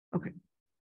Okay.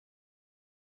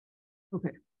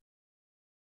 Okay.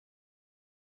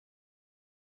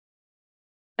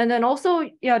 And then also,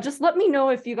 yeah, just let me know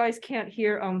if you guys can't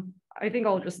hear. I think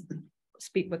I'll just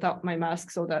speak without my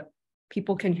mask so that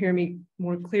people can hear me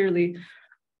more clearly.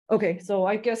 Okay, so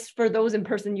I guess for those in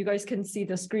person, you guys can see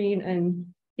the screen,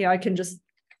 and yeah, I can just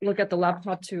look at the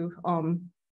laptop to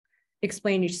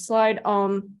explain each slide.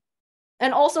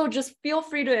 And also just feel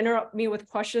free to interrupt me with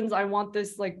questions. I want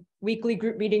this like weekly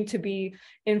group meeting to be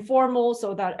informal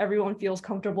so that everyone feels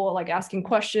comfortable like asking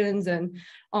questions. And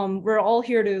we're all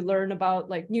here to learn about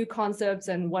like new concepts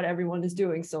and what everyone is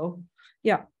doing. So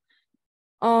yeah.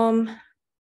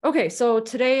 Okay, so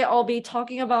today I'll be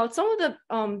talking about some of the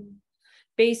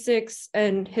basics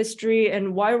and history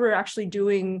and why we're actually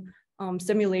doing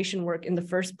simulation work in the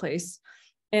first place.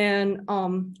 And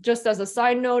just as a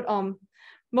side note,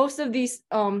 most of these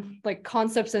like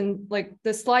concepts and like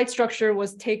the slide structure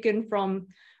was taken from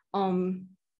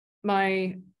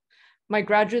my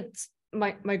graduate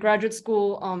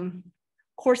school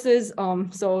courses.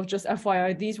 So just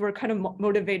FYI, these were kind of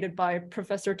motivated by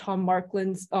Professor Tom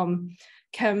Markland's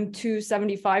Chem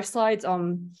 275 slides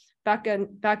back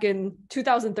in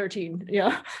 2013,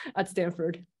 yeah, at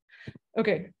Stanford.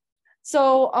 Okay,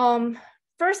 so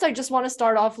first, I just want to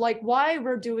start off like why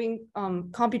we're doing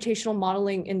computational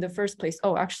modeling in the first place.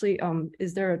 Oh, actually,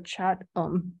 is there a chat?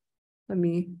 Let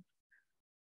me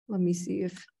see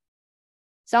if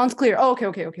sounds clear. Oh,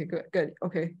 okay, good.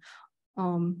 Okay.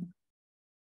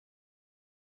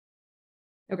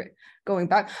 Okay, going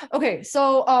back. Okay,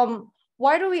 so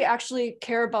why do we actually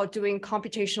care about doing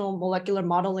computational molecular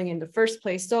modeling in the first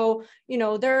place? So, you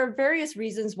know, there are various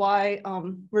reasons why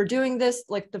we're doing this.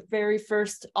 Like the very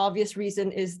first obvious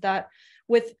reason is that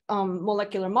with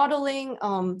molecular modeling,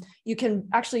 you can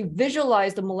actually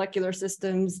visualize the molecular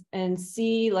systems and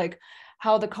see like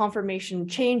how the conformation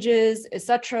changes,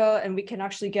 etc. And we can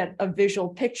actually get a visual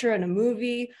picture in a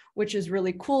movie, which is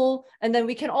really cool. And then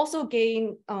we can also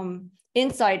gain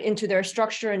insight into their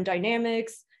structure and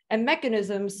dynamics and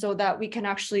mechanisms so that we can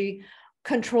actually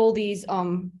control these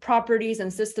properties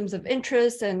and systems of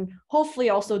interest and hopefully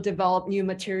also develop new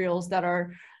materials that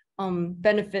are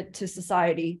benefit to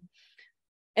society.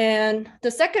 And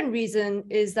the second reason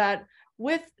is that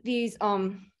with these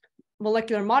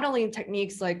molecular modeling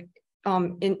techniques, like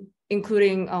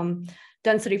including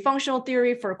density functional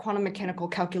theory for quantum mechanical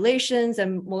calculations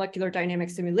and molecular dynamic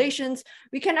simulations,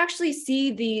 we can actually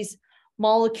see these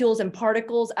molecules and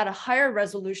particles at a higher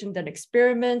resolution than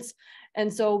experiments.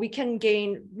 And so we can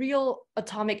gain real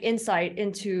atomic insight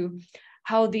into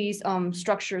how these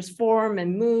structures form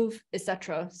and move,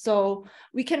 etc. So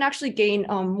we can actually gain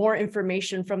more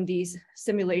information from these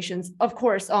simulations. Of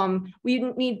course, we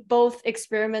need both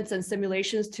experiments and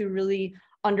simulations to really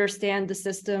understand the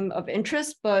system of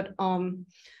interest, but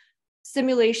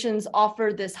simulations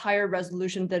offer this higher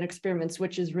resolution than experiments,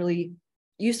 which is really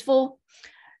useful.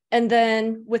 And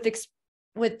then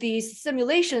with these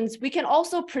simulations, we can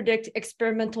also predict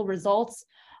experimental results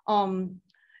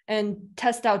and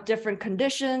test out different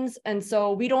conditions. And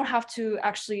so we don't have to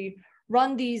actually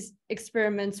run these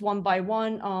experiments one by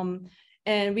one.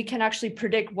 And we can actually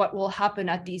predict what will happen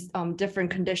at these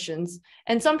different conditions.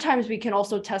 And sometimes we can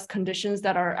also test conditions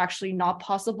that are actually not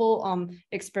possible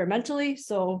experimentally.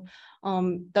 So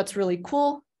that's really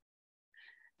cool.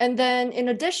 And then in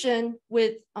addition,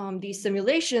 with these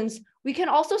simulations, we can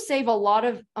also save a lot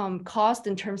of cost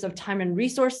in terms of time and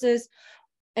resources.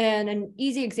 And an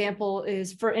easy example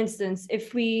is, for instance,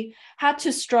 if we had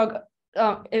to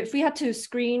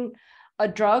screen a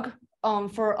drug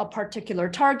for a particular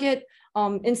target,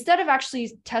 instead of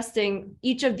actually testing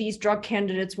each of these drug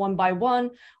candidates one by one,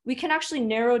 we can actually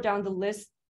narrow down the list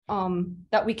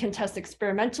that we can test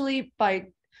experimentally by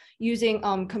using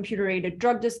computer-aided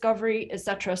drug discovery,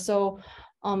 etc. So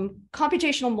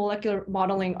computational molecular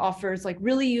modeling offers like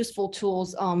really useful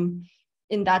tools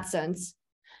in that sense.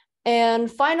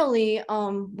 And finally,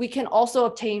 we can also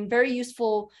obtain very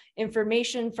useful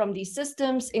information from these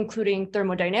systems, including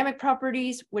thermodynamic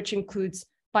properties, which includes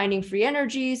binding free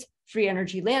energies, free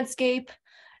energy landscape,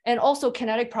 and also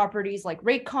kinetic properties like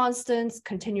rate constants,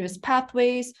 continuous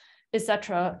pathways,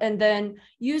 etc. And then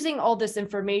using all this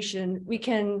information, we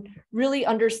can really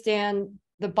understand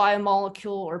the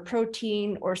biomolecule or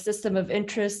protein or system of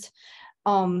interest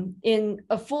in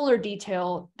a fuller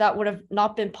detail that would have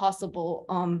not been possible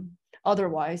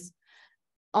otherwise.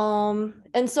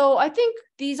 And so I think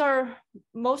these are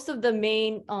most of the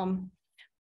main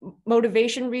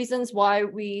motivation reasons why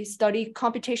we study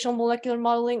computational molecular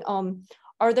modeling.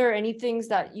 Are there any things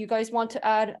that you guys want to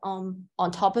add on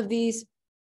top of these?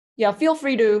 Yeah, feel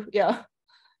free to, yeah.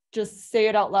 just say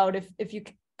it out loud if you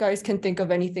guys can think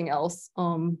of anything else.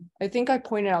 I think I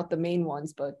pointed out the main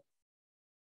ones, but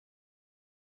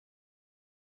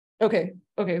okay,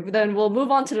 then we'll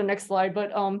move on to the next slide.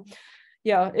 But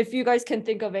yeah, if you guys can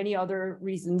think of any other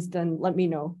reasons, then let me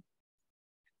know.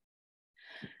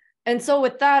 And so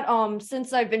with that,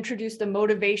 since I've introduced the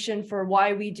motivation for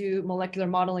why we do molecular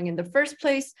modeling in the first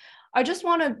place, I just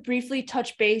want to briefly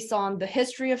touch base on the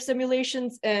history of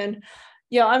simulations. And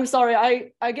yeah, I'm sorry,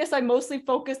 I guess I mostly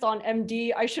focused on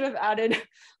MD. I should have added,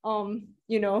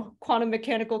 quantum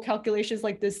mechanical calculations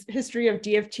like this history of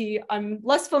DFT. I'm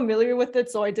less familiar with it,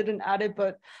 so I didn't add it,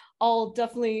 but I'll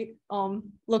definitely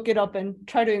look it up and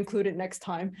try to include it next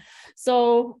time.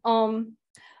 So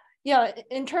yeah,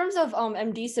 in terms of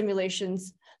MD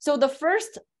simulations, so the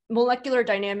first molecular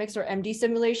dynamics or MD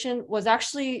simulation was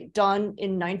actually done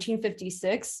in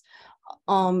 1956.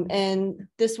 And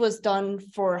this was done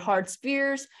for hard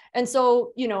spheres. And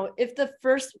so, if the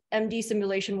first MD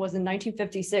simulation was in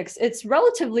 1956, it's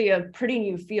relatively a pretty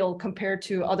new field compared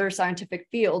to other scientific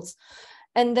fields.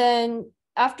 And then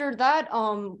after that,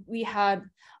 we had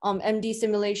MD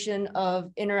simulation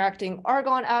of interacting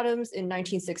argon atoms in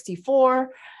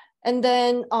 1964. And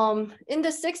then in the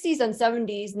 60s and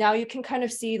 70s, now you can kind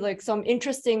of see like some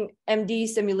interesting MD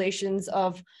simulations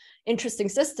of interesting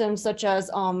systems, such as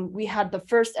we had the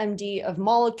first MD of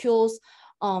molecules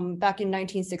back in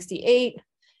 1968.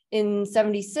 In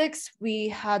 76, we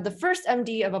had the first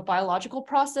MD of a biological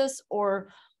process or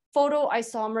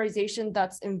photoisomerization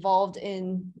that's involved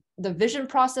in the vision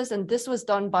process. And this was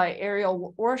done by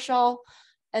Ariel Warshall.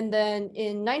 And then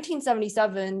in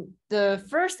 1977, the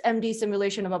first MD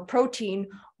simulation of a protein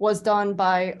was done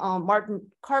by Martin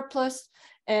Karplus.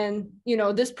 And,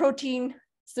 this protein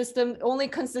system only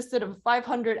consisted of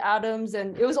 500 atoms,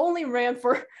 and it was only ran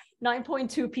for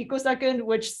 9.2 picosecond,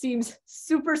 which seems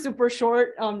super, super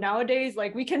short nowadays.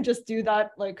 Like we can just do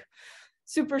that like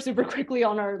super, super quickly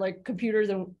on our like computers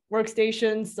and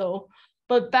workstations. So,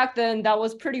 but back then that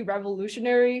was pretty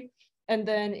revolutionary. And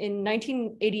then in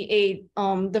 1988,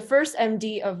 the first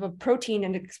MD of a protein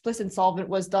in explicit solvent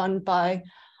was done by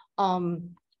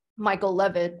Michael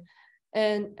Levitt.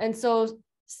 And so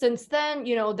since then,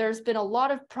 there's been a lot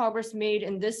of progress made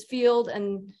in this field.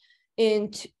 And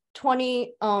in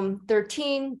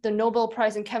 2013, the Nobel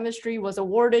Prize in Chemistry was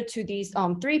awarded to these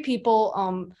three people,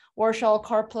 Warshall,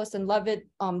 Karplus, and Levitt,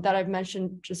 that I've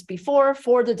mentioned just before,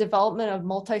 for the development of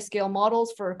multi-scale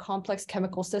models for complex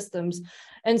chemical systems.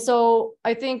 And so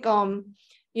I think,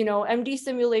 MD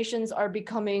simulations are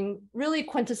becoming really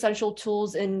quintessential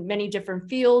tools in many different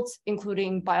fields,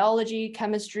 including biology,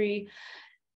 chemistry,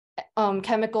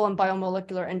 chemical and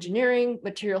biomolecular engineering,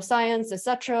 material science,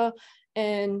 etc.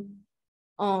 And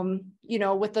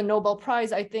with the Nobel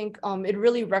Prize, I think it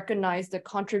really recognized the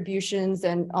contributions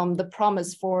and the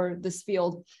promise for this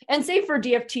field. And same for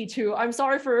DFT too. I'm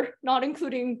sorry for not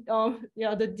including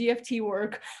the DFT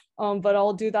work, but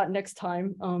I'll do that next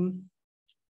time.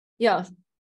 Yeah.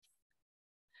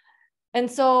 And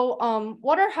so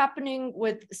what are happening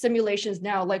with simulations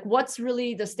now? Like what's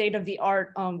really the state of the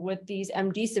art with these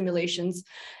MD simulations?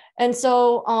 And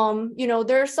so,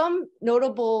 there are some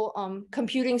notable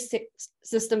computing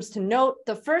systems to note.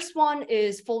 The first one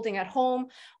is Folding at Home,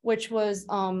 which was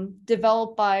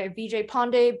developed by Vijay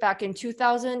Pandey back in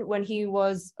 2000 when he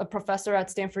was a professor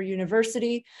at Stanford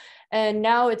University. And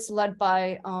now it's led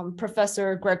by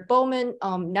Professor Greg Bowman,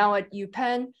 now at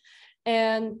UPenn.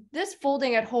 And this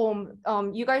Folding at Home,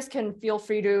 you guys can feel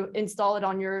free to install it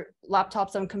on your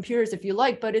laptops and computers if you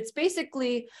like, but it's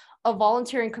basically a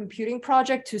volunteering computing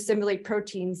project to simulate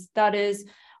proteins. That is,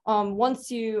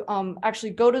 once you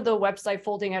actually go to the website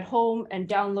Folding at Home and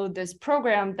download this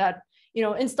program that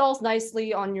installs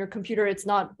nicely on your computer. It's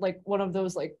not like one of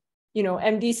those like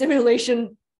MD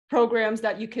simulation programs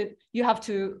that you have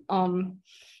to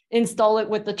install it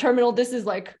with the terminal. This is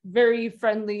like very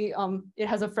friendly. It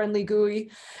has a friendly GUI.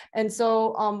 And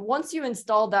so once you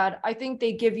install that, I think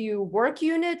they give you work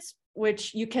units,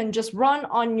 which you can just run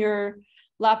on your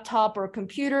laptop or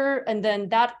computer, and then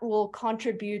that will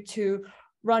contribute to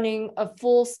running a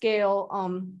full-scale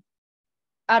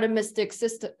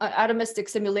atomistic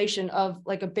simulation of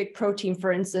like a big protein,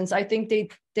 for instance. I think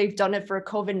they've done it for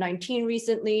COVID-19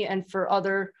 recently and for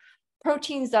other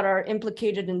proteins that are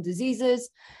implicated in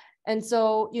diseases. And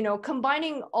so,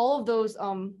 combining all of those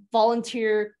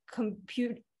volunteer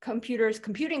computers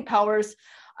computing powers,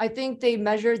 I think they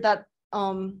measured that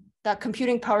that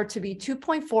computing power to be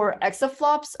 2.4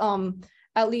 exaflops,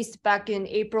 at least back in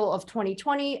April of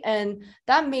 2020. And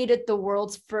that made it the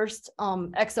world's first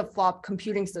exaflop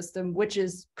computing system, which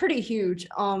is pretty huge.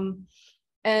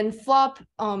 And flop,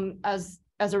 as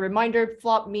as a reminder,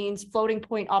 flop means floating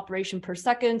point operation per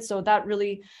second. So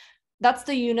that's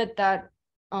the unit that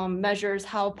measures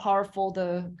how powerful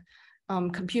the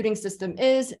computing system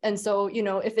is. And so,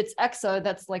 if it's exa,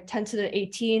 that's like 10 to the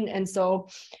 18. And so,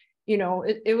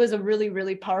 it was a really,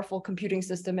 really powerful computing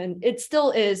system, and it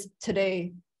still is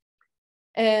today.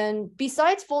 And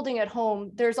besides folding at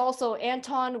home, there's also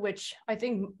Anton, which I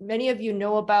think many of you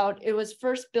know about. It was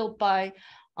first built by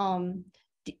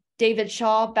David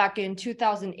Shaw back in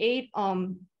 2008.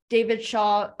 David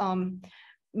Shaw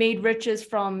made riches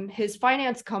from his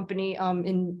finance company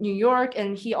in New York.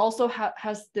 And he also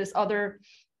has this other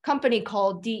company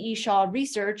called D.E. Shaw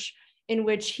Research, in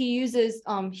which he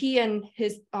and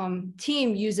his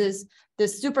team uses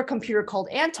this supercomputer called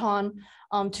Anton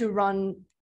to run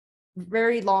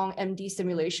very long MD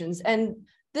simulations. And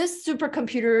this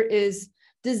supercomputer is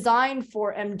designed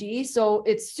for MD. So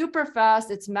it's super fast,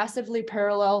 it's massively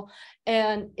parallel,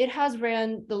 and it has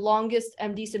ran the longest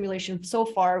MD simulation so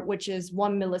far, which is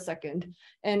 1 millisecond.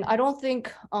 And I don't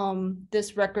think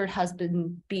this record has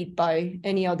been beat by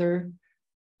any other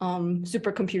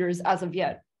supercomputers as of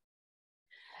yet.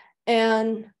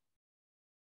 And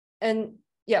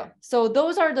yeah, so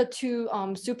those are the two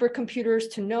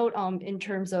supercomputers to note in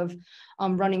terms of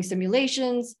running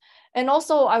simulations. And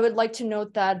also, I would like to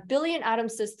note that billion atom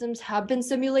systems have been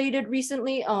simulated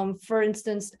recently. For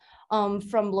instance,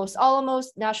 from Los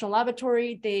Alamos National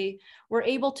Laboratory, they were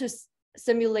able to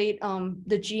simulate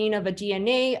the gene of a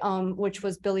DNA, which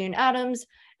was billion atoms.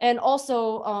 And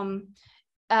also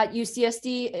at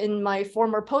UCSD, in my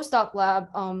former postdoc lab,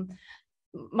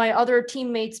 my other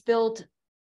teammates built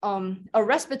a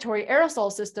respiratory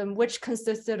aerosol system, which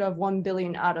consisted of 1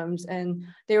 billion atoms, and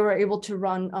they were able to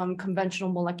run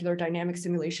conventional molecular dynamic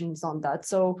simulations on that.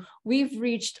 So we've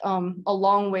reached a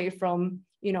long way from,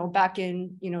 back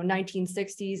in,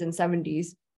 1960s and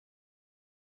 70s.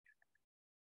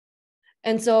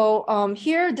 And so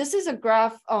here, this is a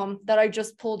graph that I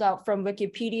just pulled out from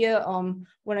Wikipedia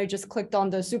when I just clicked on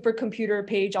the supercomputer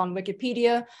page on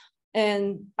Wikipedia.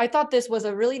 And I thought this was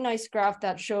a really nice graph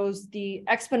that shows the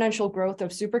exponential growth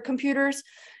of supercomputers.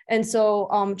 And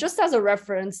so just as a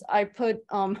reference, I put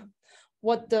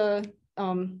what the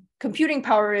computing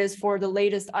power is for the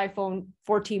latest iPhone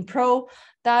 14 Pro.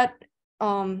 That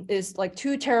is like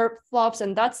 2 teraflops,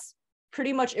 and that's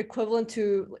pretty much equivalent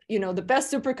to, the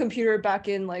best supercomputer back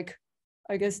in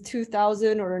I guess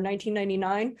 2000 or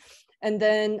 1999. And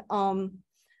then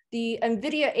the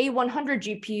NVIDIA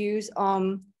A100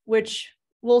 GPUs, which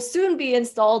will soon be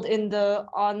installed in the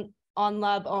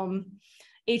OnLab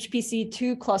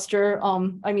HPC2 cluster.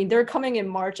 I mean, they're coming in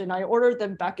March, and I ordered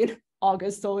them back in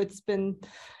August, so it's been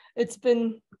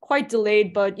quite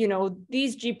delayed. But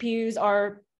these GPUs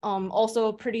are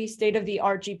also pretty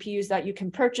state-of-the-art GPUs that you can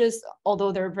purchase,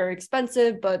 although they're very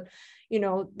expensive. But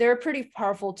they're pretty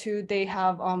powerful too. They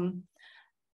have over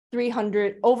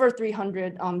 300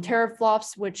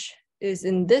 teraflops, which is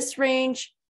in this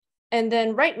range. And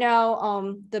then right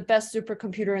now, the best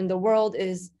supercomputer in the world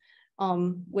is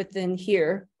within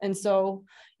here. And so,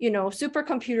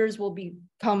 supercomputers will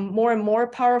become more and more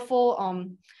powerful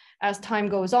as time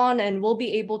goes on, and we'll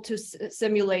be able to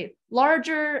simulate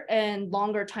larger and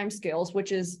longer timescales,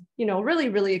 which is, really,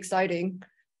 really exciting.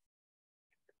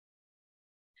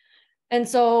 And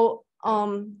so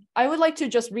I would like to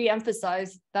just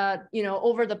reemphasize that,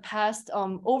 over the past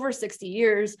over 60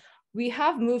 years, we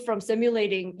have moved from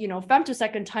simulating,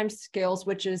 femtosecond timescales,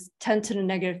 which is 10 to the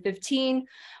negative 15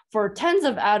 for tens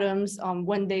of atoms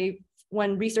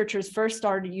when researchers first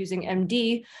started using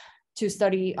MD to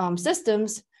study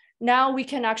systems. Now we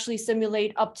can actually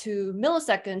simulate up to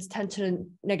milliseconds, 10 to the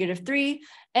negative 3,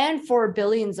 and for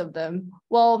billions of them.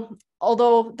 Well,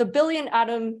 although the billion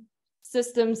atom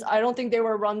systems, I don't think they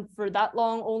were run for that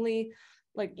long, only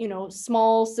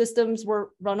small systems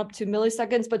were run up to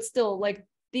milliseconds, but still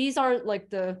these are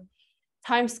the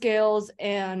time scales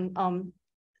and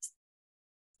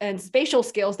spatial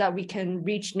scales that we can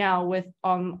reach now with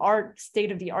our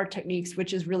state-of-the-art techniques,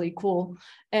 which is really cool.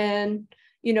 And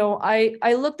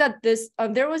I looked at this.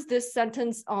 There was this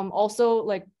sentence also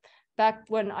back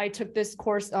when I took this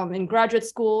course in graduate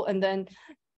school, and then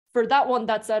for that one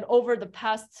that said over the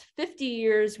past 50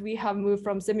 years, we have moved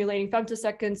from simulating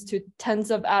femtoseconds to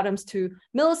tens of atoms to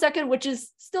millisecond, which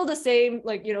is still the same,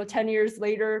 10 years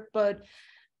later. But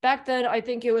back then, I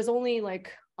think it was only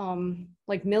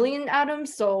million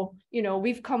atoms. So,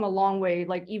 we've come a long way,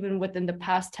 even within the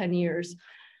past 10 years.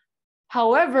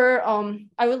 However,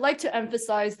 I would like to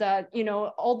emphasize that,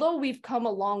 although we've come a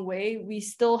long way, we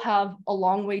still have a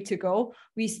long way to go.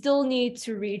 We still need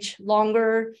to reach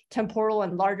longer temporal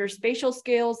and larger spatial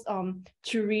scales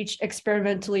to reach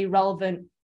experimentally relevant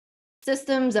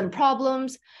systems and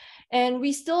problems. And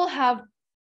we still have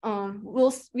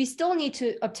we still need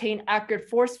to obtain accurate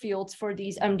force fields for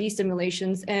these MD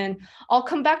simulations. And I'll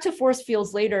come back to force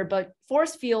fields later, but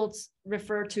force fields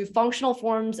refer to functional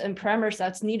forms and parameter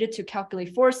sets needed to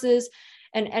calculate forces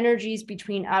and energies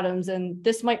between atoms. And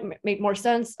this might make more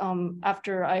sense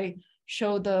after I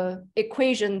show the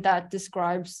equation that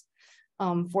describes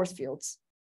force fields.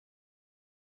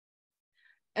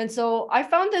 And so I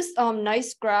found this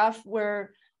nice graph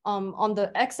where on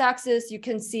the x-axis, you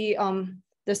can see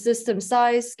the system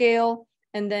size scale.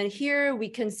 And then here we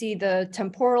can see the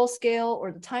temporal scale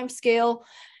or the time scale.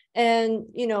 And,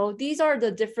 these are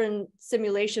the different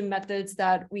simulation methods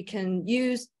that we can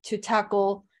use to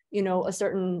tackle, a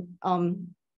certain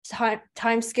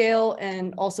time scale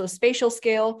and also spatial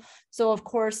scale. So of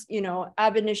course,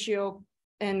 ab initio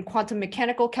and quantum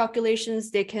mechanical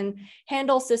calculations, they can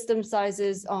handle system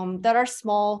sizes that are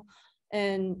small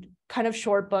and kind of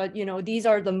short, but these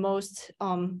are the most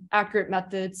accurate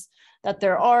methods that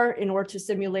there are in order to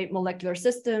simulate molecular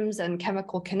systems and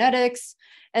chemical kinetics.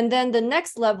 And then the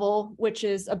next level, which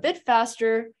is a bit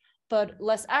faster but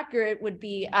less accurate, would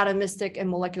be atomistic and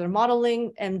molecular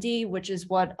modeling, MD, which is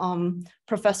what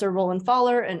Professor Roland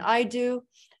Faller and I do.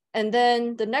 And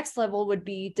then the next level would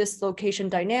be dislocation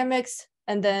dynamics,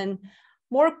 and then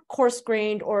more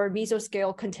coarse-grained or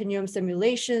mesoscale continuum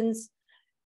simulations.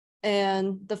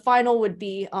 And the final would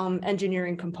be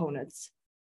engineering components.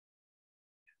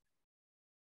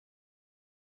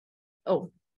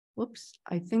 Oh, whoops,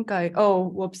 I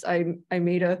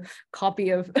made a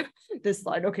copy of this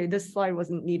slide. Okay, this slide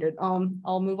wasn't needed.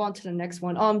 I'll move on to the next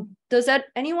one. Does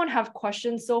anyone have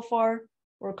questions so far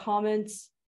or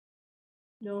comments?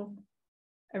 No,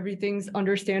 everything's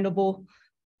understandable.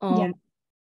 Yeah.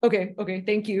 Okay,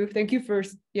 thank you. Thank you for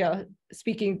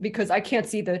speaking, because I can't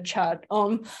see the chat.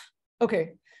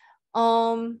 Okay.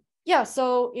 Yeah,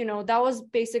 so that was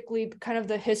basically kind of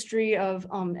the history of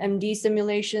MD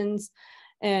simulations.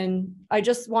 And I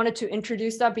just wanted to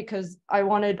introduce that because I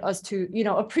wanted us to,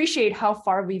 appreciate how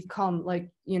far we've come,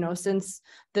 since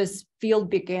this field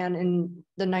began in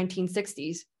the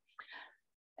 1960s.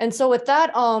 And so with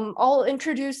that, I'll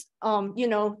introduce,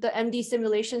 the MD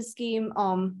simulation scheme,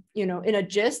 in a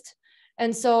gist.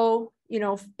 And so,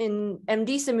 in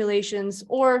MD simulations,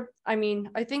 or I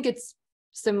think it's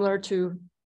similar to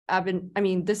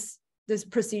this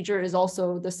procedure is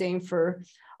also the same for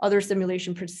other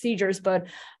simulation procedures. But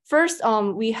first,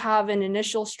 we have an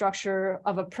initial structure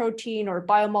of a protein or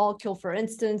biomolecule, for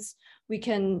instance. We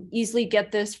can easily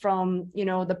get this from,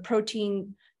 the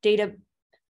protein data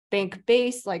bank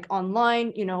base, like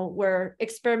online, where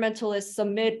experimentalists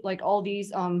submit all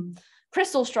these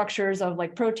crystal structures of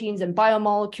proteins and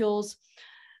biomolecules.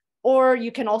 Or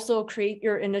you can also create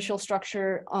your initial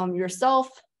structure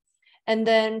yourself. And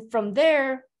then from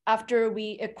there, after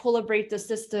we equilibrate the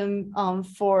system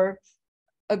for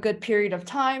a good period of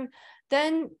time,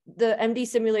 then the MD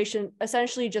simulation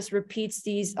essentially just repeats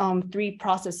these three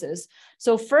processes.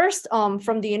 So first,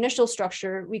 from the initial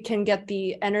structure, we can get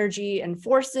the energy and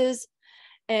forces.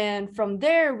 And from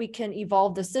there, we can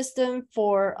evolve the system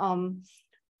for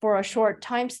a short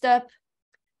time step.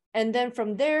 And then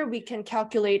from there, we can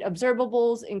calculate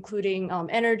observables, including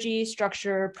energy,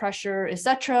 structure, pressure,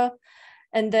 etc.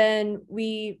 And then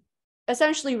we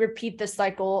essentially repeat this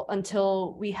cycle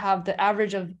until we have the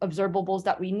average of observables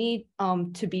that we need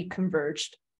to be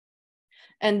converged.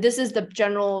 And this is the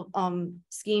general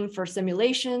scheme for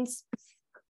simulations.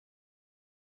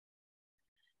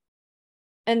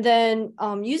 And then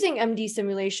using MD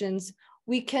simulations,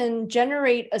 we can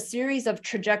generate a series of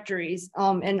trajectories.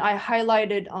 And I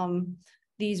highlighted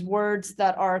these words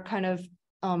that are kind of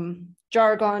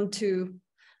jargon to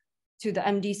the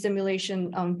MD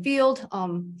simulation field.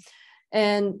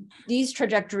 And these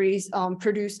trajectories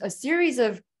produce a series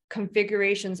of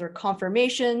configurations or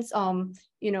conformations.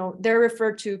 They're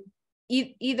referred to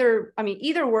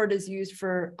either word is used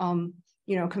for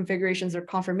configurations or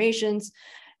conformations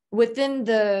within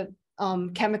the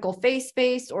chemical phase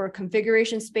space or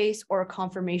configuration space or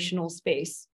conformational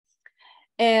space.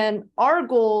 And our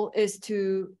goal is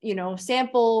to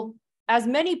sample as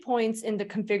many points in the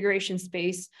configuration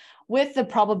space with the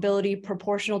probability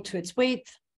proportional to its weight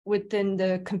within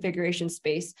the configuration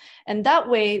space. And that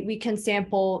way we can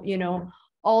sample,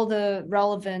 all the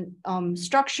relevant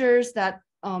structures that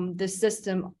this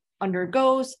system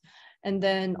undergoes. And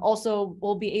then also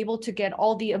we'll be able to get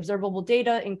all the observable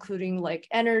data, including like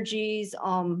energies,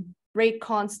 rate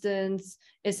constants,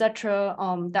 etc.,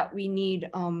 that we need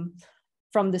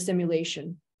from the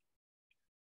simulation.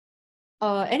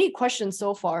 Any questions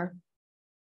so far?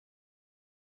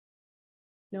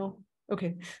 No?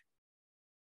 Okay.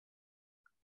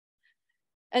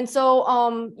 And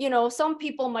so, you know, some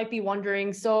people might be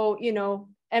wondering, so, you know,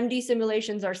 MD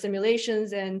simulations are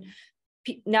simulations, and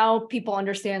now people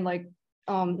understand, like,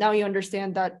 now you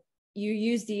understand that you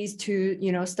use these to,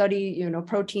 you know, study, you know,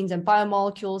 proteins and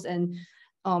biomolecules, and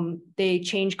they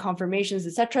change conformations,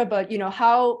 etc. But, you know,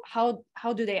 how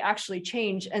do they actually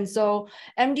change? And so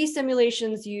MD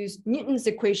simulations use Newton's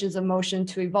equations of motion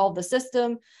to evolve the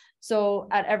system. So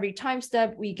at every time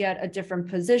step, we get a different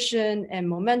position and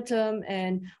momentum,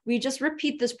 and we just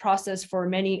repeat this process for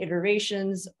many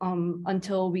iterations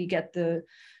until we get the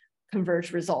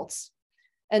converged results.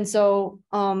 And so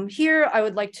here I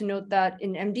would like to note that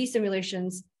in MD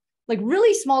simulations, like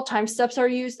really small time steps are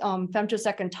used,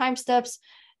 femtosecond time steps.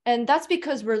 And that's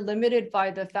because we're limited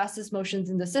by the fastest motions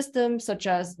in the system, such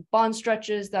as bond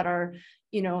stretches that are,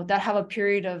 you know, that have a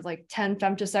period of like 10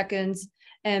 femtoseconds,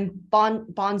 and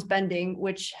bonds bending,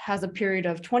 which has a period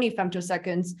of 20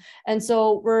 femtoseconds. And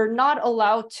so we're not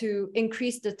allowed to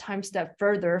increase the time step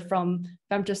further from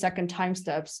femtosecond time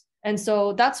steps. And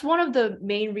so that's one of the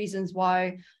main reasons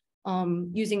why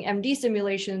using MD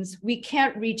simulations, we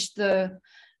can't reach the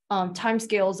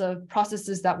timescales of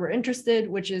processes that we're interested,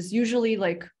 which is usually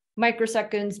like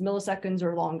microseconds, milliseconds,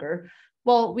 or longer.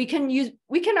 Well, we can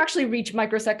actually reach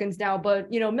microseconds now,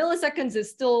 but, you know, milliseconds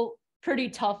is still pretty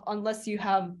tough unless you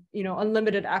have, you know,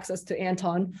 unlimited access to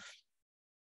Anton.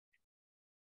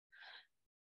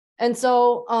 And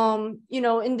so, you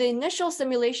know, in the initial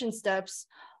simulation steps,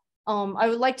 I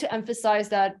would like to emphasize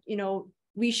that, you know,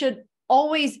 we should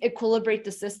always equilibrate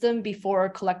the system before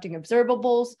collecting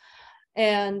observables.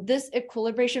 And this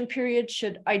equilibration period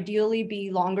should ideally be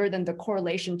longer than the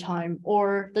correlation time,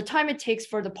 or the time it takes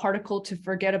for the particle to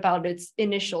forget about its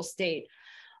initial state.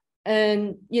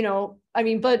 And, you know, I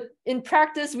mean, but in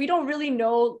practice, we don't really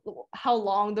know how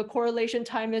long the correlation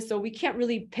time is, so we can't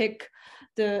really pick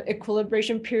the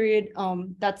equilibration period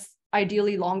that's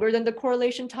ideally longer than the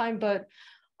correlation time. But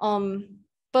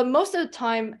most of the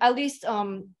time, at least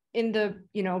in the,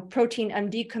 you know, protein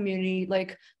MD community,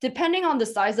 like depending on the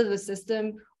size of the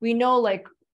system, we know like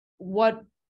what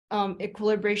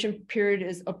equilibration period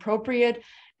is appropriate.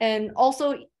 And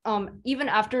also, even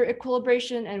after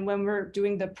equilibration and when we're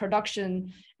doing the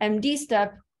production MD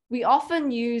step, we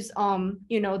often use,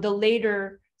 you know, the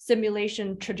later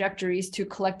simulation trajectories to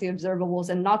collect the observables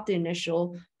and not the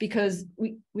initial, because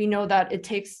we know that it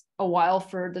takes a while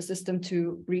for the system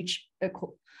to reach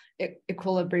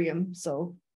equilibrium.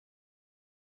 So.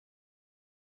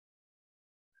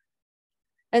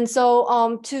 And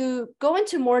so to go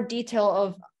into more detail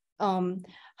of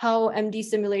how MD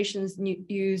simulations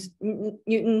use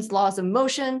Newton's laws of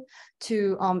motion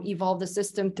to evolve the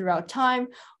system throughout time,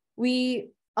 we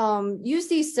use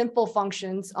these simple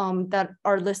functions that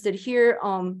are listed here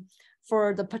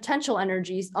for the potential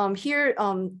energies. Here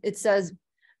it says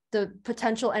the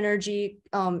potential energy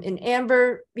in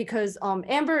amber, because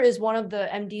amber is one of the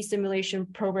MD simulation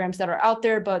programs that are out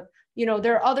there, but you know,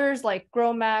 there are others like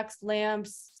GROMACS,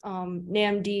 LAMPS,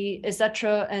 NAMD,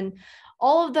 etc. And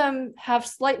all of them have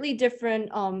slightly different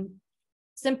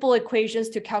simple equations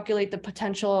to calculate the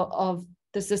potential of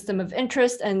the system of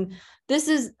interest. And this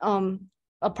is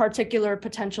a particular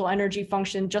potential energy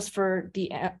function just for the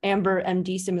amber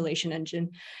MD simulation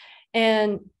engine.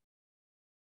 And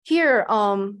here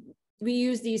we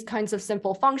use these kinds of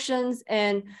simple functions,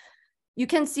 and you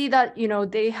can see that, you know,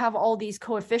 they have all these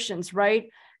coefficients, right?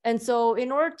 And so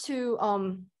in order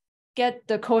to get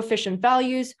the coefficient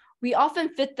values, we often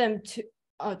fit them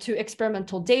to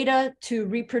experimental data to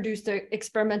reproduce the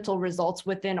experimental results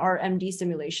within our MD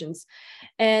simulations.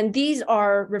 And these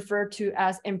are referred to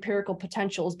as empirical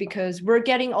potentials because we're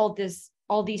getting all these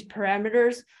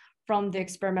parameters from the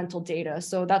experimental data.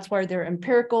 So that's why they're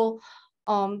empirical.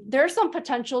 There are some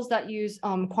potentials that use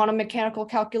quantum mechanical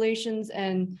calculations,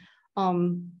 and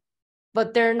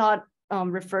but they're not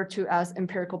referred to as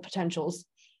empirical potentials.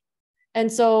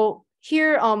 And so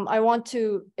here I want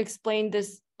to explain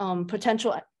this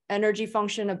potential energy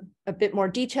function a bit more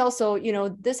detail. So, you know,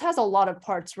 this has a lot of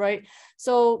parts, right?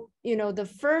 So, you know, the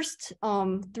first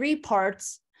 3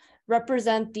 parts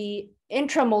represent the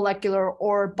intramolecular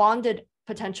or bonded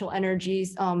potential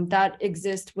energies that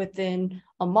exist within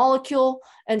a molecule.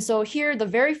 And so here, the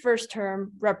very first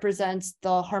term represents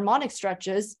the harmonic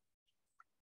stretches.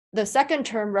 the second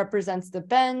term represents the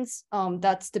bends,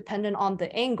 that's dependent on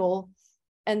the angle.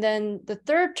 And then the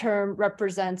third term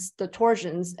represents the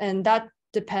torsions, and that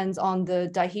depends on the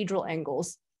dihedral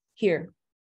angles here.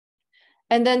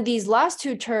 And then these last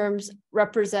two terms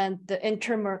represent the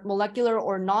intermolecular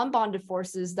or non-bonded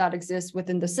forces that exist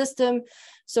within the system.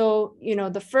 So,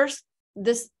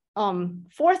 this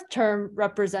fourth term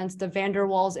represents the van der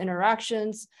Waals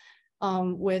interactions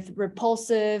with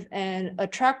repulsive and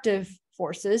attractive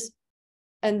forces.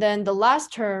 And then the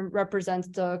last term represents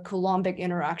the Coulombic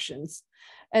interactions.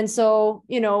 And so,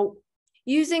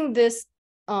 using this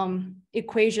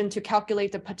equation to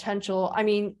calculate the potential, I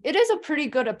mean, it is a pretty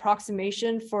good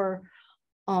approximation for,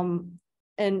 and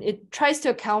it tries to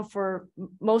account for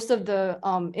most of the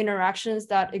interactions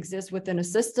that exist within a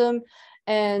system.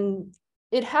 And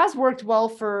it has worked well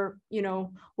for,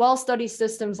 well-studied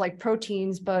systems like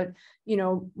proteins, but,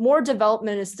 more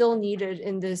development is still needed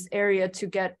in this area to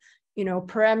get,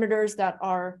 parameter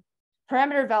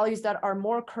values that are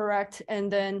more correct.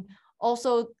 And then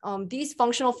also, these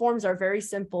functional forms are very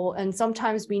simple, and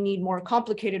sometimes we need more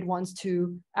complicated ones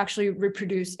to actually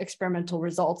reproduce experimental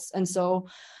results. And so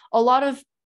a lot of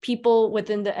people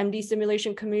within the MD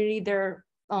simulation community, they're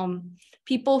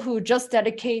people who just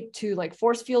dedicate to like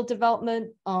force field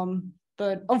development.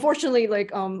 But unfortunately,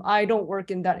 I don't work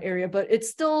in that area, but it's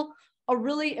still a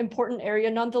really important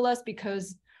area nonetheless,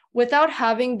 because without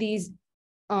having these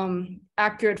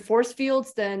accurate force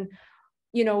fields, then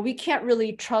we can't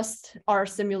really trust our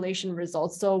simulation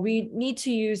results. So we need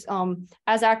to use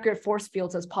as accurate force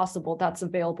fields as possible that's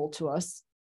available to us.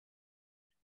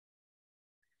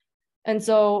 And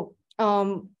so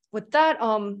with that,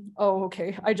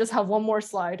 okay, I just have one more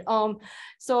slide.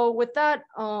 So with that,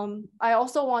 I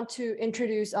also want to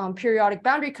introduce periodic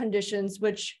boundary conditions,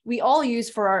 which we all use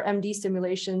for our MD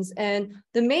simulations. And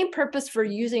the main purpose for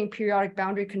using periodic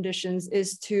boundary conditions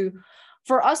is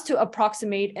for us to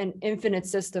approximate an infinite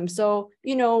system. So,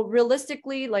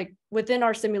 realistically, like within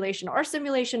our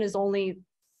simulation is only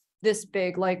this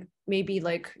big, like maybe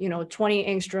 20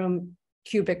 angstrom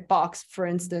cubic box, for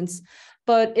instance.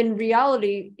 But in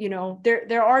reality,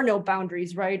 there are no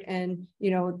boundaries, right? And,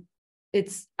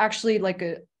 it's actually like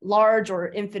a large or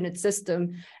infinite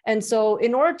system. And so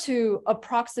in order to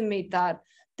approximate that,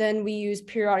 then we use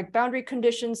periodic boundary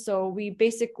conditions. So we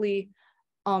basically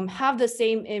have the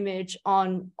same image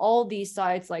on all these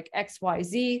sides like X, Y,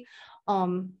 Z,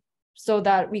 so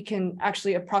that we can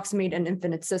actually approximate an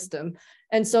infinite system.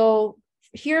 And so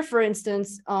here, for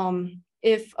instance,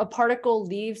 if a particle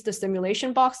leaves the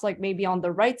simulation box, like maybe on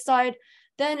the right side,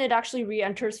 then it actually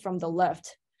re-enters from the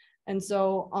left. And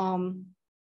so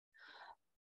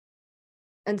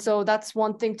and so that's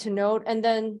one thing to note. And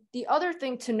then the other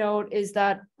thing to note is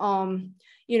that,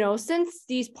 since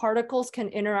these particles can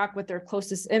interact with their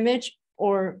closest image,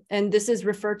 and this is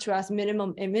referred to as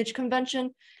minimum image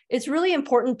convention, it's really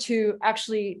important to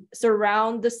actually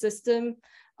surround the system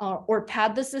or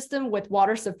pad the system with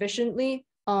water sufficiently.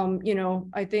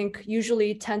 I think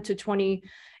usually 10 to 20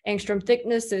 angstrom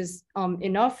thickness is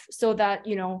enough so that,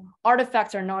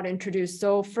 artifacts are not introduced.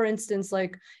 So for instance,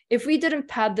 like if we didn't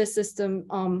pad the system,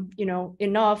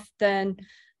 enough, then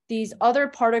these other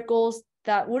particles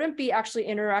that wouldn't be actually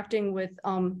interacting with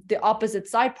the opposite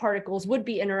side particles would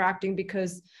be interacting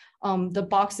because the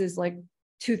box is like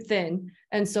too thin.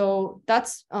 And so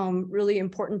that's really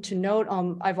important to note.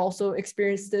 I've also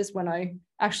experienced this when I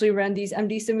actually ran these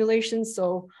MD simulations.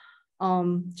 So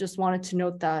just wanted to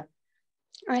note that.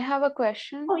 I have a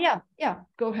question. Oh, yeah,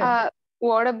 go ahead.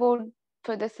 What about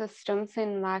for the systems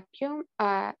in vacuum?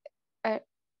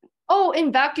 Oh,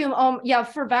 in vacuum, yeah,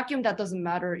 for vacuum, that doesn't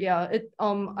matter. Yeah,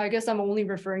 I guess I'm only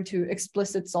referring to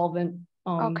explicit solvent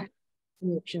okay.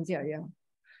 simulations. Yeah.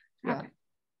 Okay.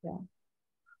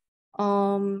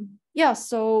 Yeah,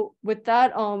 so with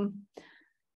that,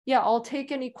 I'll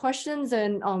take any questions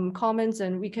and comments,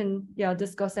 and we can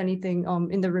discuss anything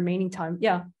in the remaining time.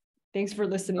 Yeah, thanks for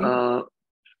listening.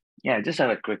 Yeah, I just have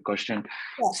a quick question.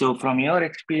 Yeah. So from your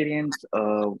experience,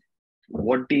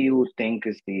 what do you think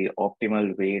is the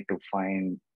optimal way to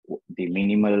find the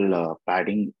minimal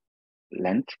padding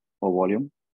length or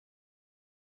volume?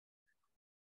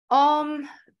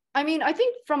 I mean, I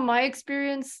think from my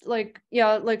experience,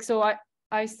 so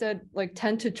I said like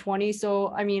 10 to 20.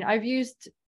 So, I mean, I've used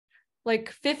like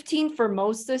 15 for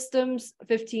most systems,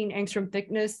 15 angstrom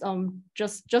thickness,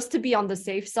 just to be on the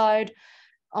safe side.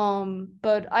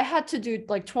 But I had to do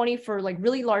like 20 for like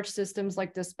really large systems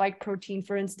like the spike protein,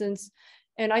 for instance.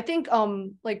 And I think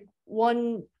like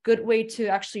one good way to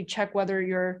actually check whether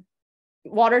your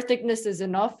water thickness is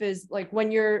enough is like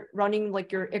when you're running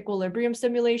like your equilibrium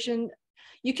simulation,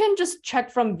 you can just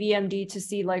check from VMD to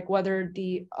see like whether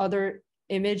the other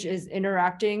image is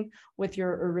interacting with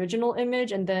your original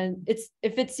image. And then if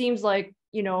it seems like,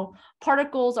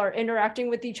 particles are interacting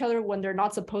with each other when they're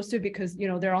not supposed to because,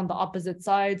 they're on the opposite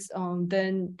sides,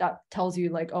 then that tells you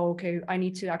like, oh, okay, I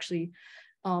need to actually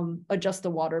adjust the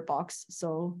water box.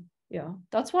 So yeah,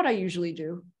 that's what I usually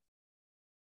do.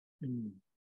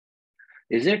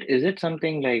 Is it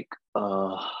something like,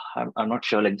 I'm not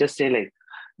sure, like just say like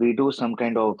we do some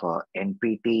kind of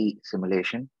NPT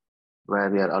simulation where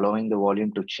we are allowing the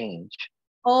volume to change.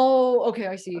 Oh, okay,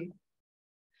 I see.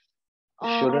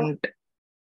 Shouldn't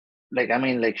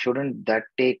that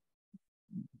take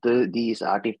these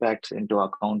artifacts into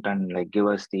account and like give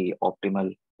us the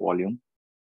optimal volume?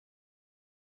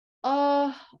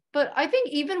 But I think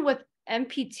even with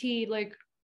MPT, like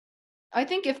I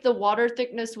think if the water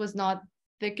thickness was not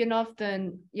thick enough,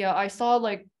 then yeah, I saw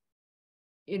like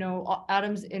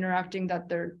atoms interacting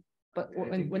but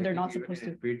when they're not supposed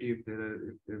to. NPT,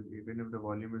 even if the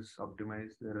volume is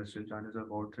optimized, there are still chances of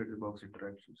outside the box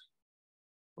interactions,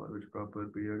 for which proper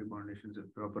periodic conditions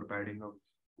and proper padding of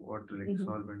water like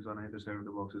solvents on either side of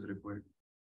the box is required.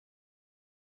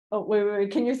 Oh, wait,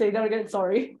 can you say that again?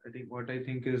 Sorry. What I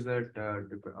think is that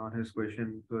on his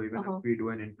question, so even if we do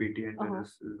an NPT and there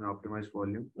is an optimized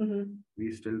volume,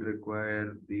 we still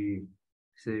require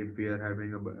say if we are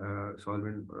having a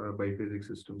solvent biphysics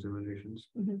system simulations,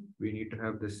 we need to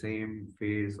have the same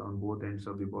phase on both ends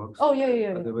of the box. Oh,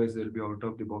 yeah. Otherwise, there'll be out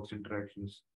of the box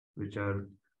interactions, which are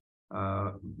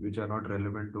not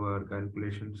relevant to our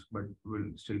calculations, but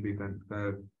will still be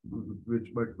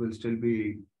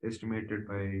estimated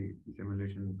by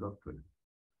simulation software.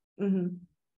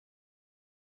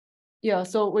 Yeah.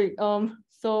 So wait,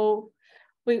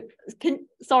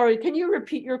 can you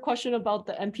repeat your question about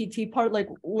the MPT part? Like,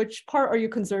 which part are you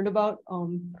concerned about?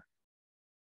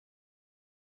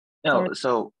 No,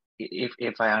 so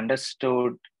if I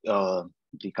understood the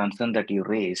concern that you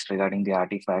raised regarding the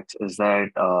artifacts is that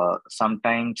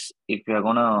sometimes if we are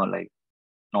gonna like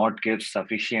not give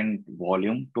sufficient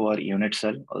volume to our unit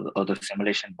cell or the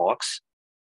simulation box,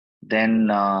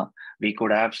 then we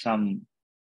could have some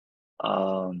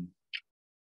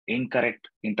incorrect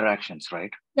interactions,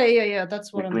 right? Yeah.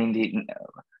 That's what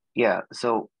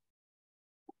So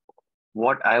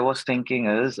what I was thinking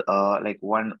is like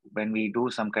when we do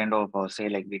some kind of say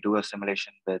like we do a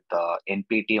simulation with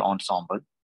NPT ensemble,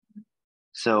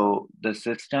 so the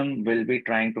system will be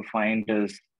trying to find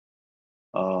this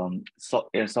a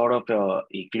sort of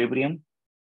equilibrium.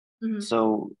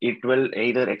 So it will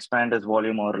either expand its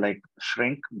volume or like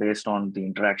shrink based on the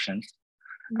interactions.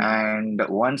 And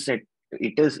once it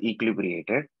is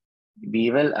equilibrated,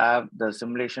 we will have the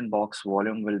simulation box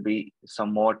volume will be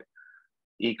somewhat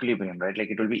equilibrium, right? Like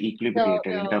it will be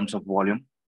equilibrated in terms of volume.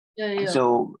 Yeah.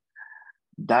 So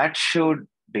that should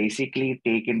basically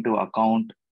take into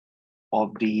account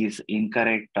of these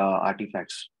incorrect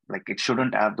artifacts. Like it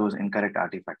shouldn't have those incorrect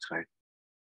artifacts, right?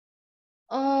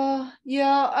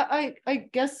 Yeah, I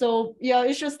guess so. Yeah,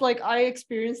 it's just like I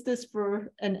experienced this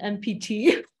for an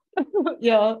MPT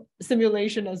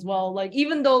simulation as well. Like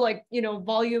even though like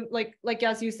volume like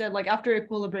as you said, like after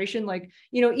equilibration, like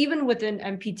even within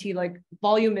MPT, like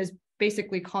volume is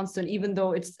basically constant, even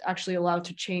though it's actually allowed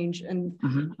to change. And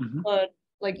but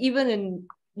like even in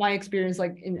my experience,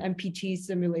 like in MPT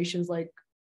simulations, like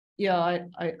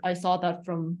I saw that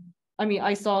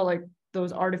I saw like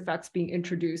those artifacts being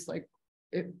introduced like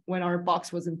when our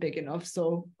box wasn't big enough.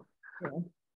 So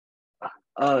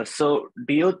so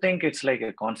do you think it's like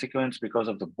a consequence because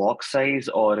of the box size,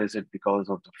 or is it because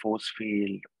of the force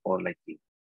field, or like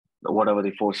whatever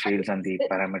the force fields and the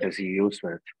parameters you use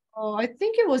with? Oh, I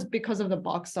think it was because of the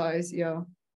box size. Yeah.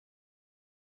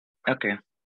 Okay.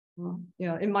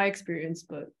 Yeah, in my experience,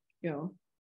 but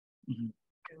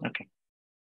Okay.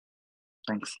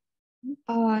 Thanks.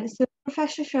 So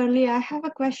Professor Shirley, I have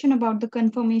a question about the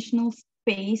conformational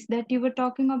space that you were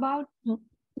talking about.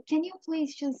 Can you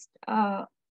please just here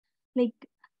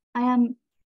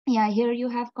you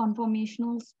have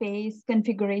conformational space,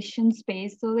 configuration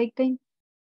space. So like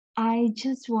I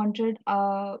just wanted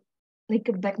like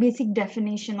a basic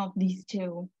definition of these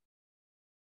two.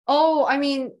 Oh, I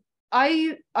mean,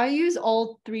 I use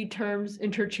all three terms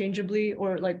interchangeably,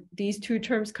 or like these two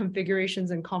terms, configurations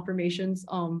and conformations.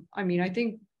 I mean, I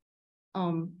think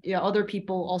other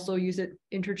people also use it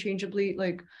interchangeably.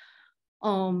 Like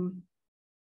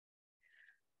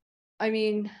I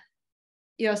mean,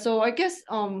 so I guess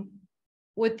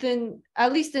within,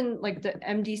 at least in like the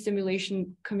MD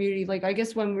simulation community, like I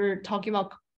guess when we're talking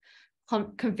about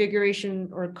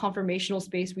configuration or conformational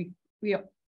space, we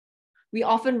we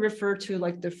often refer to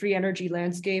like the free energy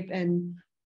landscape, and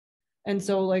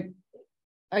so like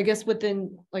I guess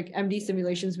within like MD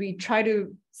simulations, we try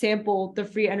to sample the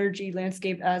free energy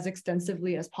landscape as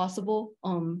extensively as possible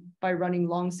by running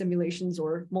long simulations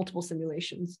or multiple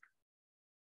simulations.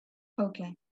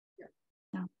 Okay.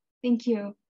 Yeah. Thank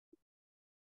you.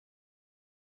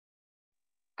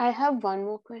 I have one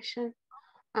more question.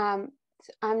 I'm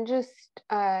just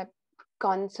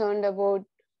concerned about,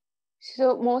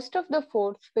 so most of the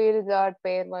force fields are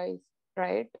pairwise,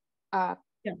 right? Yeah.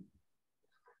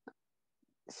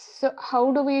 So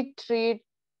how do we treat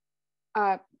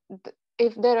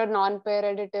if there are non-pair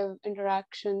additive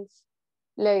interactions,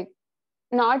 like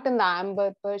not in the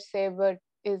amber per se, but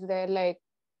is there like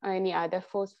any other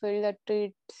force field that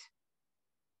treats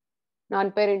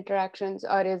non-pair interactions,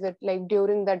 or is it like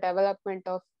during the development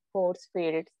of force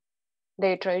fields,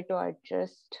 they try to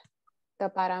adjust the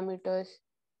parameters?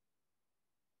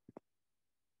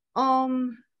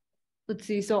 Let's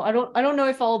see. So I don't know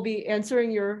if I'll be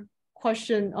answering your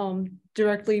question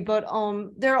directly, but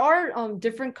there are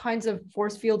different kinds of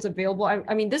force fields available.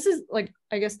 I mean, this is like,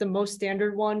 I guess, the most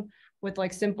standard one with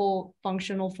like simple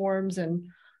functional forms and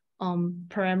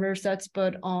parameter sets,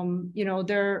 but you know,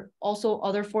 there are also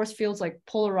other force fields like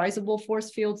polarizable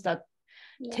force fields that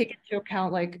take into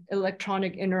account like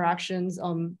electronic interactions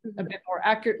a bit more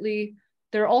accurately.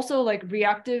 There are also like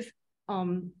reactive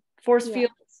force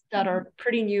fields that are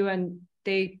pretty new, and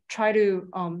they try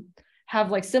to have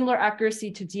like similar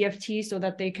accuracy to DFT so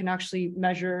that they can actually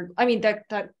measure, I mean, that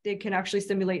they can actually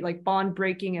simulate like bond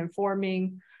breaking and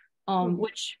forming,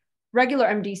 which regular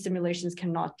MD simulations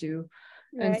cannot do.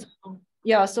 Right. And so,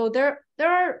 yeah, so there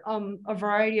are a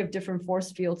variety of different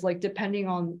force fields, like depending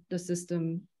on the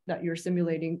system that you're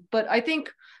simulating. But I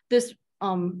think this,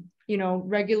 you know,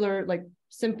 regular, like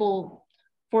simple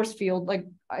force field, like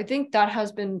I think that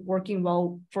has been working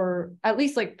well for at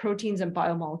least like proteins and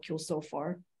biomolecules so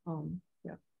far.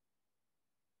 Yeah.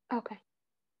 Okay.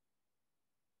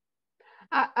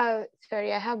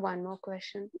 Sorry, I have one more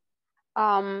question.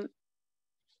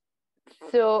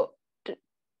 So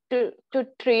to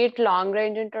treat long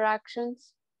range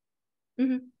interactions,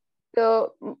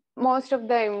 so most of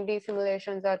the MD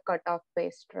simulations are cutoff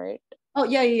based, right? Oh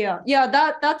yeah.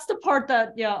 That's the part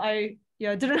that I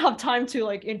didn't have time to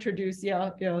like introduce.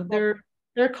 Yeah. There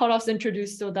are cutoffs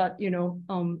introduced so that, you know,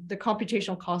 the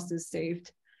computational cost is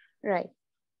saved. Right.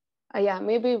 Yeah,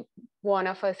 maybe one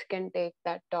of us can take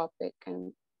that topic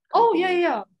and. Oh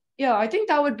yeah. I think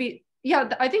that would be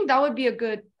a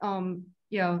good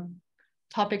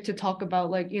topic to talk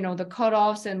about, like, you know, the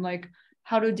cutoffs and like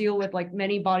how to deal with like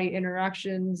many body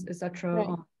interactions, etc.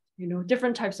 Right. You know,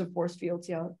 different types of force fields.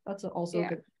 Yeah, that's also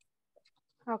good.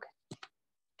 Okay.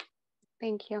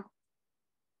 Thank you.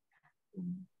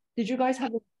 Did you guys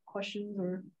have questions,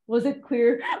 or was it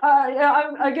clear?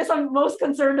 I guess I'm most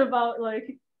concerned about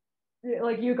like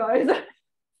you guys,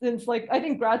 since like I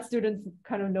think grad students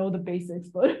kind of know the basics,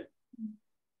 but.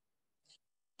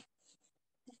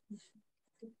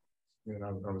 Yeah,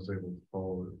 I was able to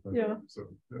follow it. Yeah. So,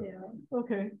 yeah.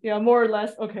 Okay. Yeah, more or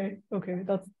less. Okay.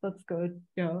 That's good.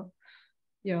 Yeah.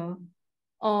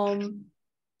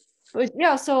 But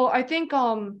yeah, so I think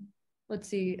let's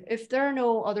see if there are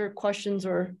no other questions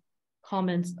or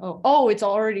comments. Oh, it's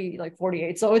already like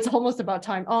 48, so it's almost about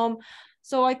time.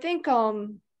 So I think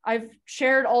I've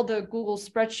shared all the Google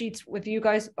spreadsheets with you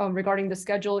guys regarding the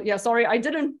schedule. Yeah, sorry, I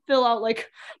didn't fill out like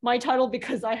my title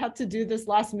because I had to do this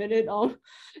last minute.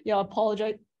 Yeah,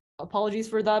 apologies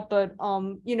for that. But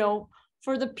you know,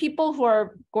 for the people who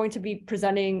are going to be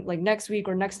presenting like next week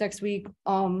or next week,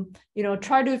 you know,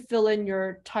 try to fill in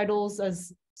your titles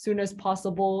as soon as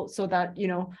possible so that, you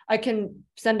know, I can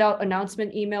send out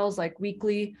announcement emails like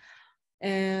weekly.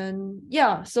 And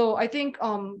yeah, so I think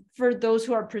for those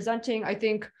who are presenting, I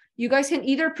think you guys can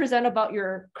either present about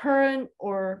your current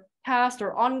or past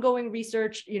or ongoing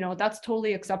research, you know, that's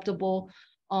totally acceptable.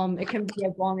 It can be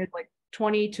as long as like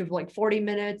 20 to like 40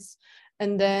 minutes.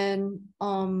 And then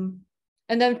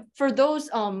for those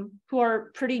who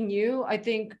are pretty new, I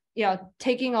think, yeah,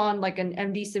 taking on like an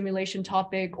MD simulation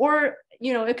topic, or,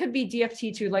 you know, it could be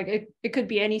DFT too, like it could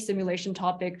be any simulation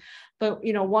topic, but,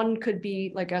 you know, one could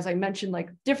be like, as I mentioned, like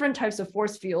different types of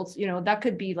force fields, you know, that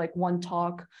could be like one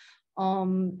talk.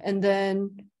 And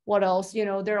then what else, you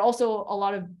know, there are also a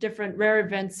lot of different rare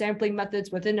event sampling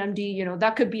methods within MD, you know,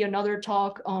 that could be another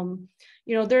talk.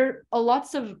 You know, there are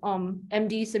lots of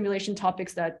MD simulation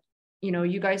topics that, you know,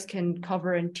 you guys can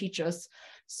cover and teach us.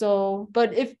 So,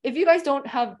 but if you guys don't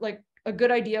have like a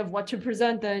good idea of what to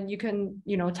present, then you can,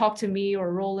 you know, talk to me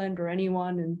or Roland or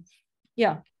anyone. And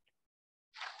yeah.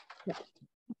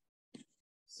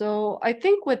 So I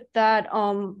think with that,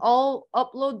 I'll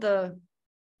upload the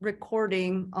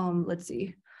recording. Let's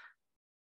see.